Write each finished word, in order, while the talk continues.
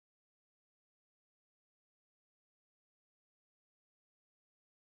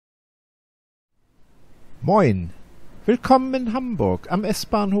Moin! Willkommen in Hamburg am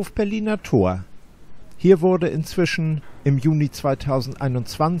S-Bahnhof Berliner Tor. Hier wurde inzwischen im Juni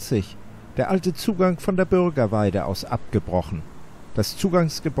 2021 der alte Zugang von der Bürgerweide aus abgebrochen. Das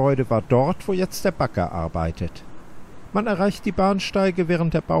Zugangsgebäude war dort, wo jetzt der Bagger arbeitet. Man erreicht die Bahnsteige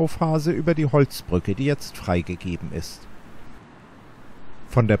während der Bauphase über die Holzbrücke, die jetzt freigegeben ist.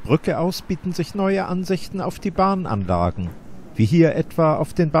 Von der Brücke aus bieten sich neue Ansichten auf die Bahnanlagen, wie hier etwa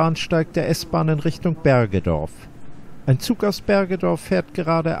auf den Bahnsteig der S-Bahn in Richtung Bergedorf. Ein Zug aus Bergedorf fährt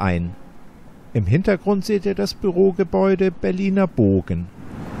gerade ein. Im Hintergrund seht ihr das Bürogebäude Berliner Bogen.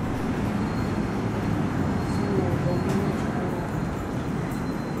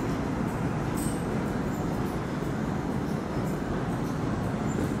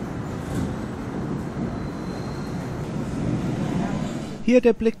 Hier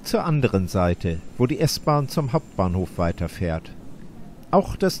der Blick zur anderen Seite, wo die S-Bahn zum Hauptbahnhof weiterfährt.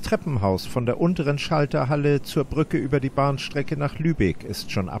 Auch das Treppenhaus von der unteren Schalterhalle zur Brücke über die Bahnstrecke nach Lübeck ist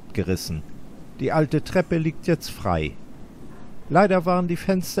schon abgerissen. Die alte Treppe liegt jetzt frei. Leider waren die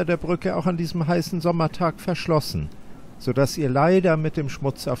Fenster der Brücke auch an diesem heißen Sommertag verschlossen, sodass ihr leider mit dem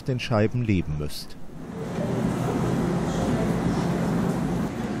Schmutz auf den Scheiben leben müsst.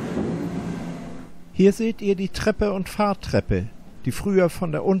 Hier seht ihr die Treppe und Fahrtreppe, die früher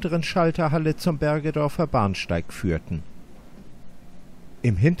von der unteren Schalterhalle zum Bergedorfer Bahnsteig führten.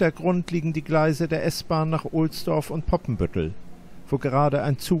 Im Hintergrund liegen die Gleise der S-Bahn nach Ohlsdorf und Poppenbüttel, wo gerade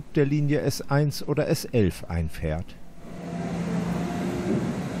ein Zug der Linie S1 oder S11 einfährt.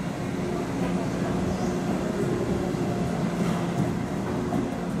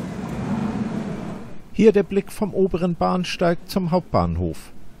 Hier der Blick vom oberen Bahnsteig zum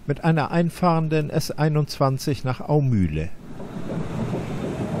Hauptbahnhof mit einer einfahrenden S21 nach Aumühle.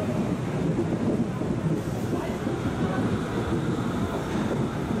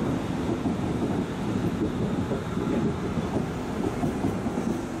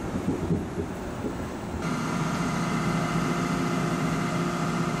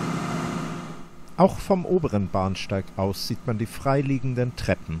 Auch vom oberen Bahnsteig aus sieht man die freiliegenden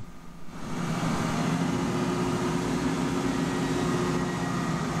Treppen.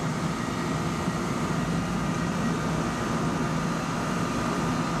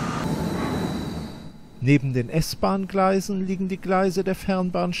 Neben den S-Bahn-Gleisen liegen die Gleise der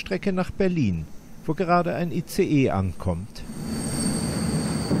Fernbahnstrecke nach Berlin, wo gerade ein ICE ankommt.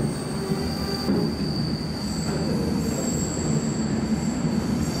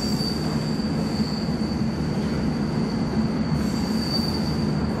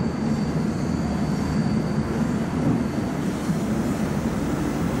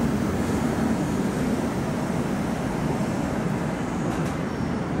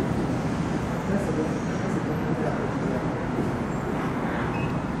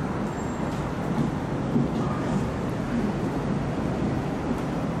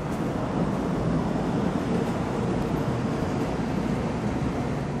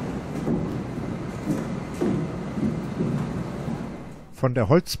 Von der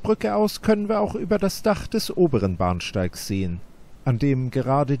Holzbrücke aus können wir auch über das Dach des oberen Bahnsteigs sehen, an dem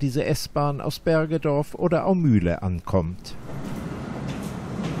gerade diese S-Bahn aus Bergedorf oder Aumühle ankommt.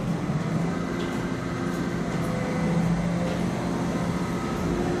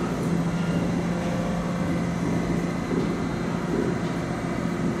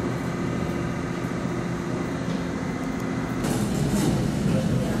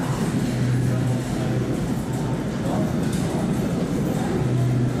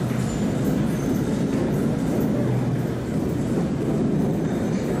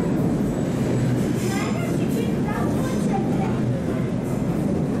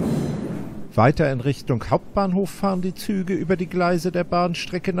 Weiter in Richtung Hauptbahnhof fahren die Züge über die Gleise der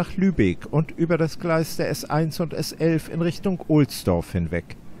Bahnstrecke nach Lübeck und über das Gleis der S1 und S11 in Richtung Ohlsdorf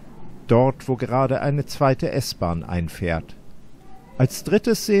hinweg, dort wo gerade eine zweite S-Bahn einfährt. Als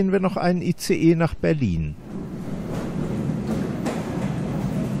drittes sehen wir noch einen ICE nach Berlin.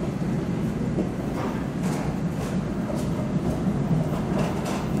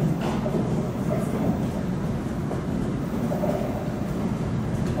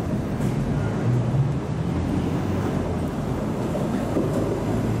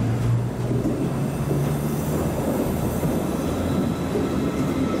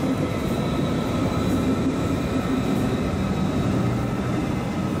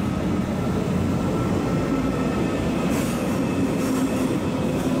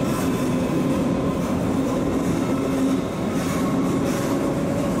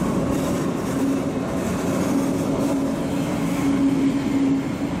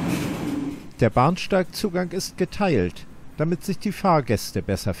 Der Bahnsteigzugang ist geteilt, damit sich die Fahrgäste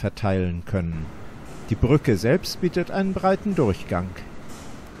besser verteilen können. Die Brücke selbst bietet einen breiten Durchgang.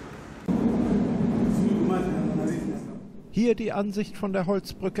 Hier die Ansicht von der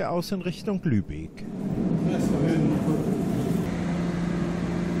Holzbrücke aus in Richtung Lübeck.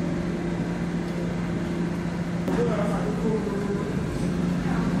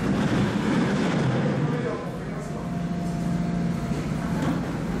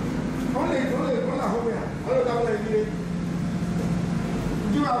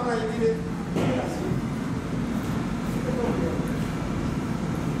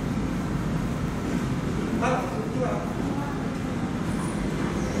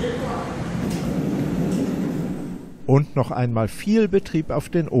 Und noch einmal viel Betrieb auf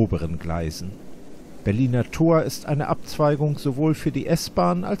den oberen Gleisen. Berliner Tor ist eine Abzweigung sowohl für die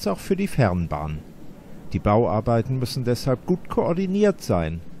S-Bahn als auch für die Fernbahn. Die Bauarbeiten müssen deshalb gut koordiniert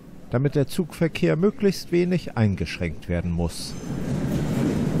sein, damit der Zugverkehr möglichst wenig eingeschränkt werden muss.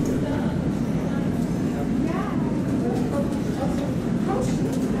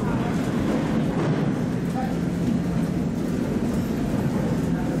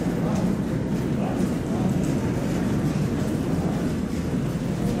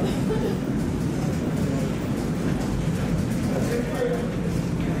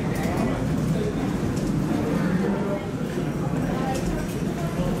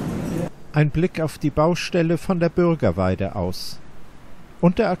 Ein Blick auf die Baustelle von der Bürgerweide aus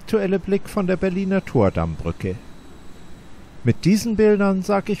und der aktuelle Blick von der Berliner Tordammbrücke. Mit diesen Bildern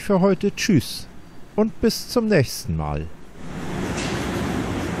sage ich für heute Tschüss und bis zum nächsten Mal.